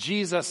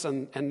 Jesus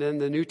and then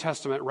the New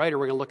Testament writer,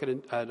 we're going to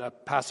look at a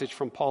passage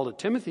from Paul to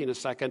Timothy in a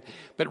second,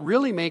 but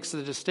really makes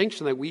the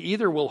distinction that we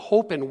either will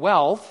hope in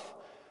wealth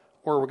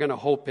or we're going to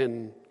hope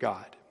in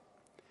God.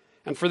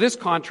 And for this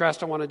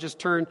contrast, I want to just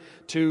turn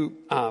to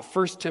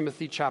 1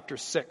 Timothy chapter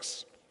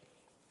 6.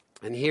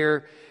 And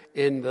here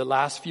in the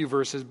last few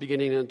verses,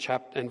 beginning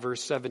in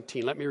verse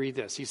 17, let me read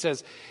this. He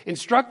says,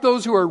 "Instruct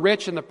those who are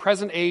rich in the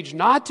present age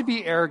not to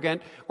be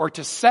arrogant or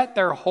to set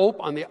their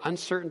hope on the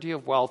uncertainty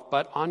of wealth,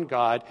 but on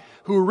God,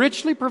 who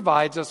richly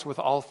provides us with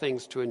all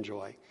things to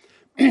enjoy.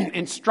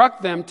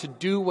 Instruct them to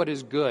do what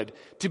is good,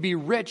 to be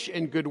rich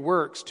in good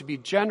works, to be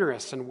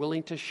generous and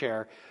willing to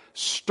share,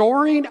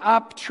 storing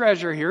up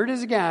treasure," here it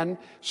is again,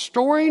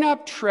 "storing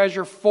up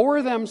treasure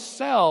for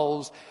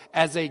themselves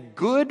as a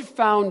good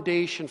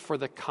foundation for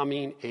the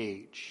coming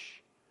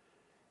age,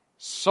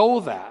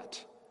 so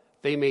that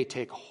they may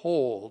take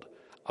hold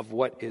of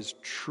what is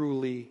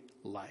truly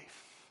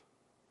life."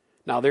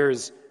 Now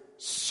there's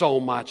so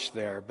much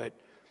there, but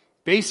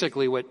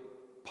basically what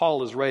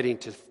Paul is writing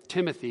to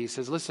Timothy, he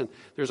says, listen,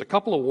 there's a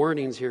couple of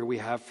warnings here we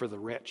have for the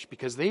rich,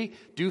 because they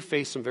do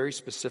face some very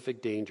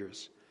specific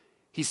dangers.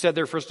 He said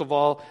there, first of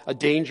all, a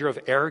danger of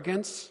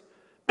arrogance,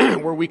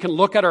 where we can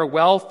look at our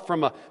wealth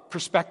from a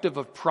perspective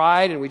of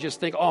pride and we just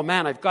think, oh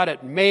man, I've got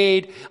it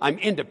made, I'm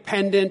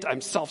independent,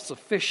 I'm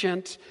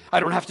self-sufficient, I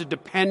don't have to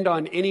depend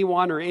on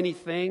anyone or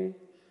anything.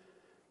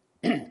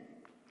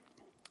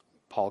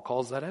 Paul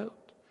calls that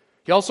out.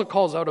 He also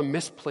calls out a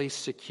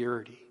misplaced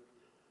security.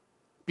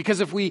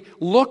 Because if we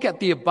look at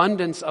the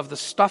abundance of the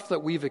stuff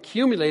that we've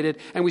accumulated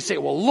and we say,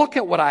 well, look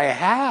at what I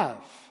have,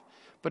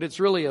 but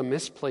it's really a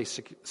misplaced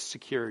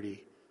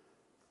security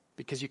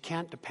because you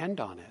can't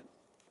depend on it.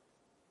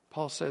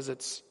 Paul says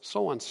it's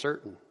so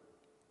uncertain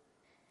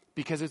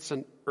because it's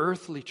an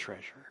earthly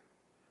treasure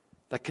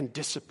that can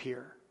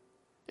disappear.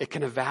 It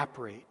can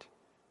evaporate.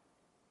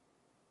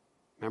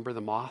 Remember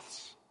the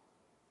moths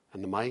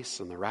and the mice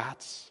and the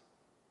rats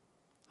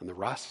and the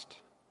rust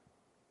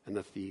and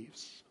the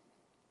thieves.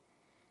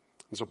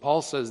 And so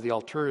Paul says the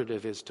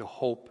alternative is to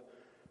hope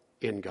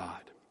in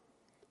God,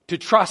 to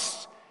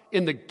trust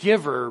in the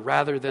giver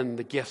rather than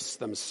the gifts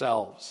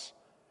themselves.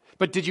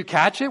 But did you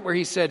catch it where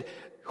he said,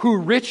 who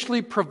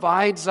richly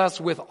provides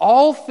us with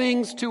all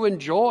things to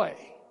enjoy?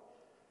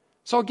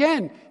 So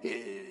again,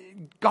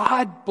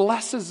 God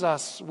blesses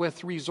us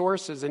with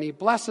resources and he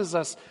blesses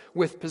us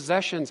with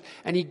possessions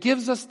and he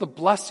gives us the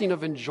blessing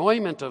of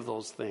enjoyment of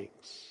those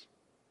things.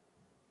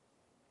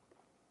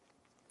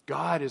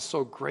 God is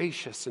so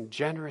gracious and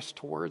generous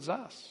towards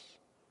us.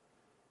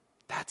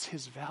 That's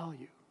his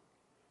value.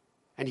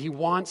 And he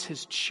wants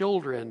his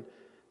children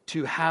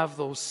to have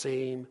those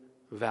same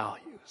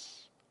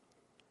values.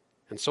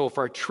 And so if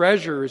our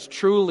treasure is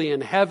truly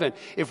in heaven,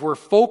 if we're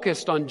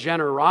focused on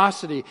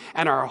generosity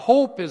and our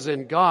hope is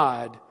in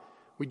God,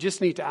 we just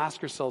need to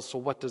ask ourselves, so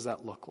what does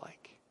that look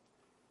like?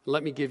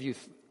 Let me give you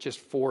just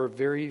 4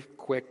 very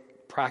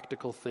quick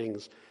practical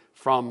things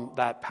from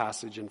that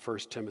passage in 1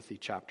 Timothy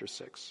chapter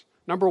 6.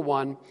 Number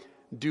 1,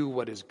 do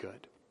what is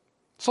good.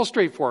 So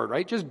straightforward,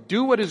 right? Just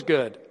do what is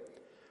good.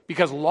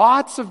 Because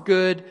lots of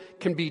good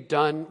can be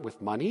done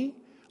with money.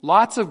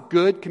 Lots of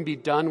good can be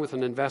done with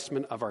an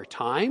investment of our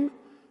time.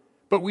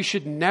 But we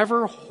should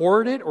never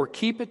hoard it or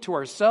keep it to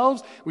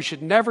ourselves. We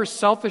should never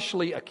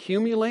selfishly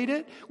accumulate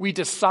it. We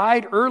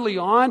decide early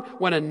on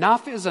when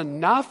enough is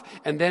enough,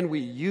 and then we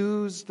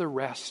use the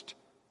rest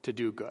to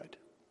do good.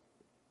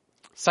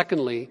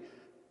 Secondly,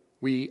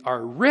 we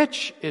are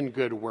rich in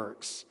good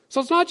works. So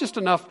it's not just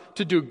enough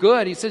to do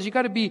good. He says you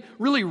got to be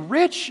really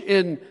rich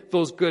in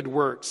those good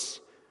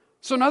works.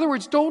 So in other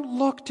words, don't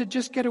look to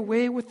just get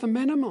away with the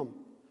minimum.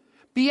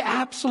 Be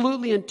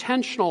absolutely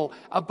intentional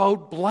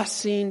about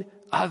blessing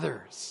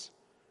others.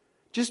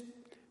 Just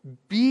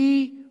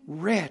be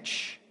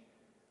rich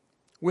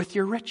with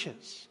your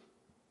riches.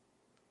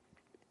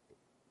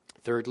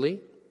 Thirdly,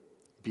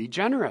 be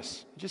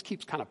generous. He just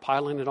keeps kind of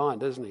piling it on,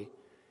 doesn't he?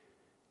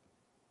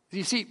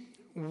 You see,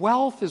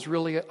 wealth is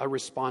really a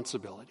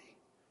responsibility.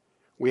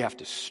 We have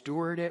to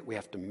steward it. We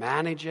have to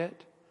manage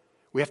it.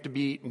 We have to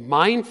be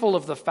mindful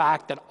of the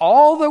fact that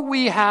all that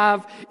we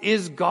have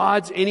is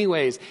God's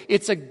anyways.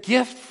 It's a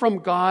gift from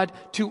God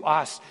to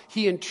us.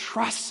 He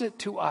entrusts it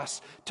to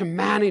us to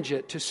manage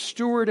it, to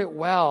steward it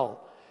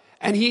well.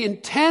 And He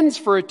intends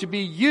for it to be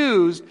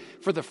used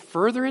for the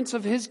furtherance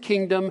of His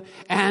kingdom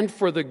and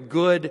for the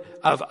good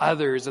of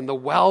others and the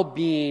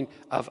well-being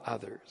of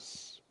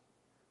others.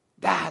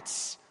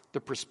 That's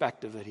the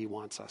perspective that He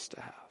wants us to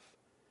have.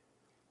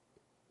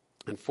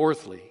 And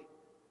fourthly,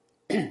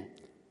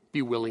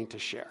 be willing to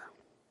share.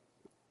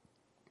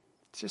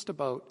 It's just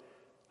about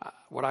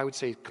what I would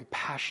say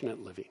compassionate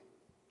living.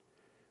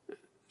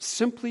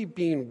 Simply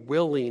being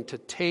willing to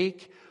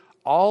take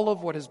all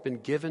of what has been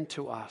given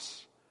to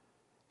us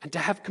and to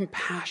have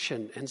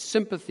compassion and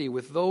sympathy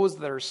with those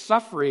that are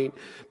suffering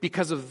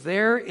because of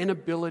their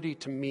inability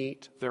to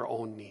meet their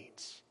own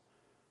needs.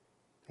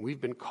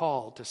 We've been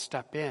called to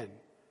step in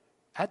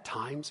at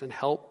times and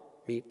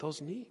help meet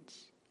those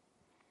needs.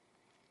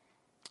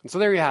 And so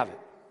there you have it.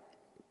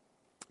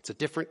 It's a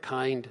different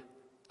kind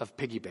of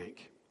piggy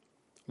bank.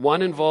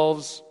 One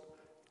involves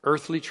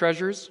earthly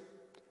treasures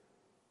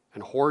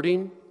and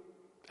hoarding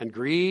and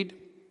greed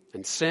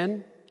and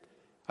sin,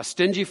 a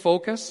stingy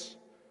focus,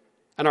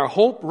 and our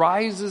hope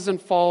rises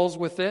and falls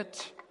with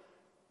it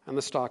and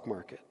the stock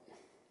market.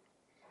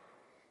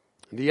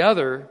 And the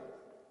other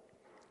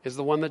is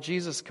the one that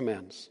Jesus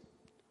commends.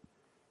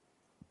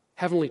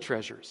 Heavenly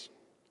treasures,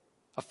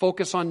 a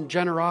focus on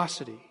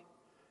generosity,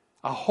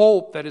 a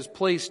hope that is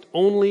placed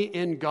only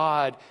in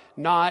God,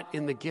 not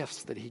in the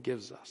gifts that He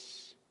gives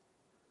us.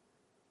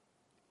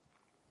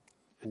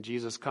 And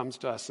Jesus comes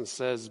to us and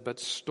says, but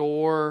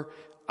store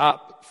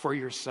up for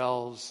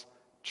yourselves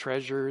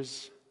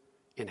treasures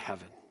in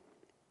heaven.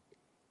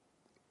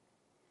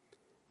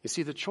 You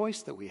see, the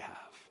choice that we have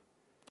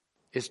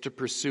is to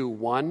pursue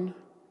one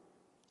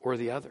or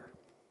the other.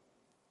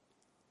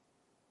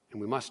 And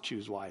we must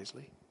choose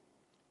wisely.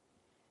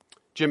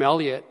 Jim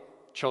Elliot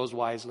chose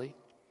wisely.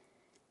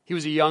 He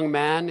was a young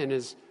man in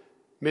his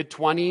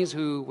mid-20s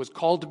who was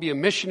called to be a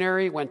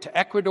missionary, went to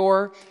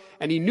Ecuador,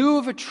 and he knew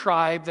of a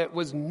tribe that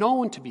was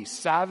known to be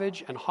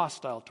savage and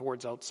hostile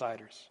towards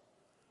outsiders.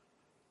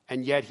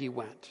 And yet he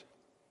went.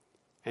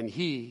 And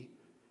he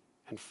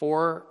and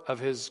 4 of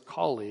his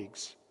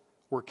colleagues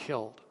were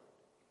killed.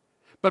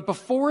 But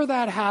before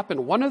that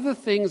happened, one of the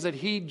things that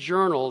he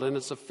journaled, and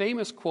it's a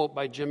famous quote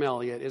by Jim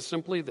Elliot, is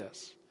simply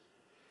this: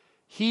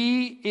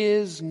 "He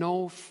is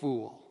no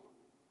fool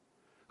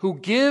who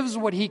gives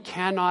what he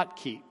cannot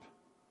keep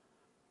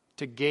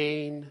to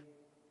gain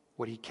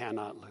what he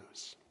cannot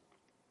lose."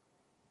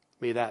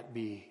 May that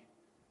be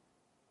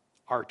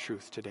our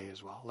truth today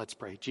as well. Let's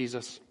pray.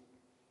 Jesus,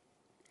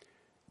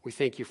 we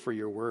thank you for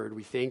your word.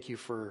 We thank you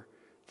for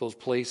those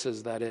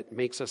places that it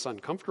makes us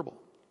uncomfortable.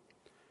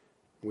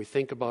 We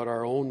think about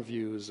our own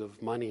views of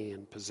money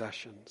and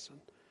possessions and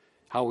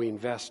how we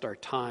invest our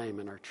time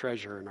and our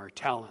treasure and our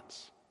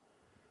talents.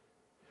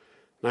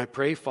 And I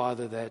pray,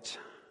 Father, that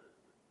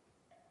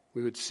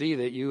we would see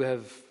that you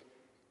have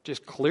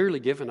just clearly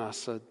given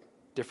us a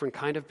different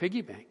kind of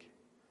piggy bank.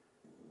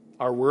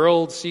 Our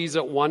world sees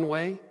it one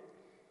way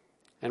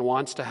and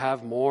wants to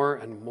have more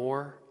and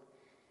more,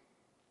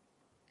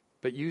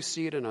 but you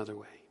see it another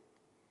way.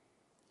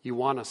 You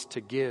want us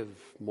to give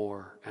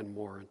more and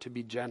more and to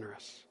be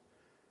generous,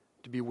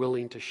 to be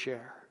willing to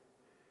share.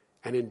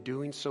 And in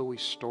doing so, we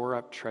store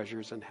up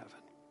treasures in heaven.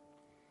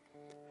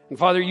 And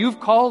Father, you've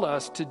called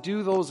us to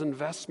do those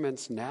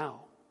investments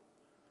now,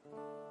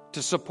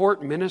 to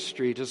support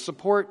ministry, to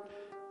support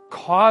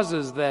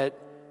causes that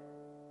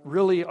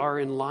really are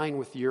in line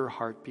with your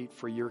heartbeat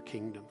for your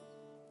kingdom.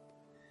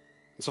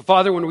 And so,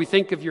 Father, when we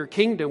think of your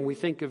kingdom, we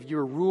think of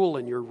your rule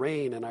and your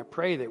reign, and I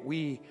pray that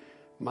we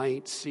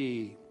might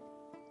see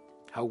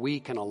how we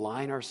can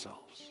align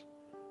ourselves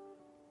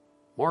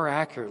more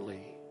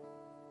accurately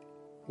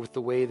with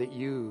the way that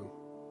you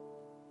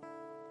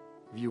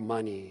view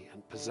money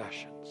and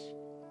possessions.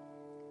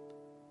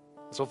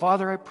 So,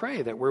 Father, I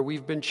pray that where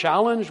we've been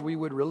challenged, we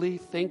would really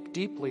think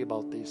deeply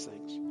about these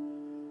things.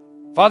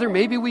 Father,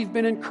 maybe we've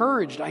been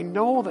encouraged. I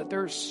know that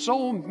there's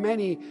so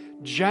many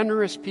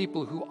generous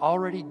people who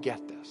already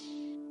get this.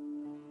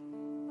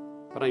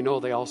 But I know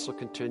they also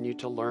continue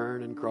to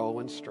learn and grow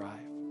and strive.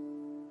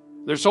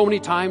 There's so many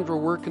times where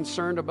we're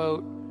concerned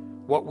about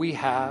what we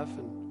have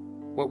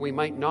and what we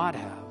might not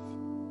have.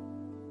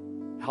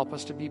 Help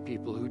us to be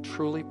people who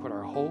truly put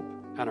our hope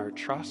and our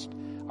trust,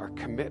 our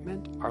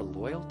commitment, our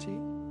loyalty,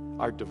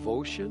 our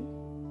devotion,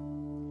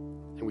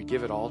 and we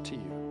give it all to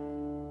you.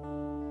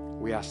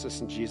 We ask this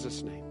in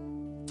Jesus' name.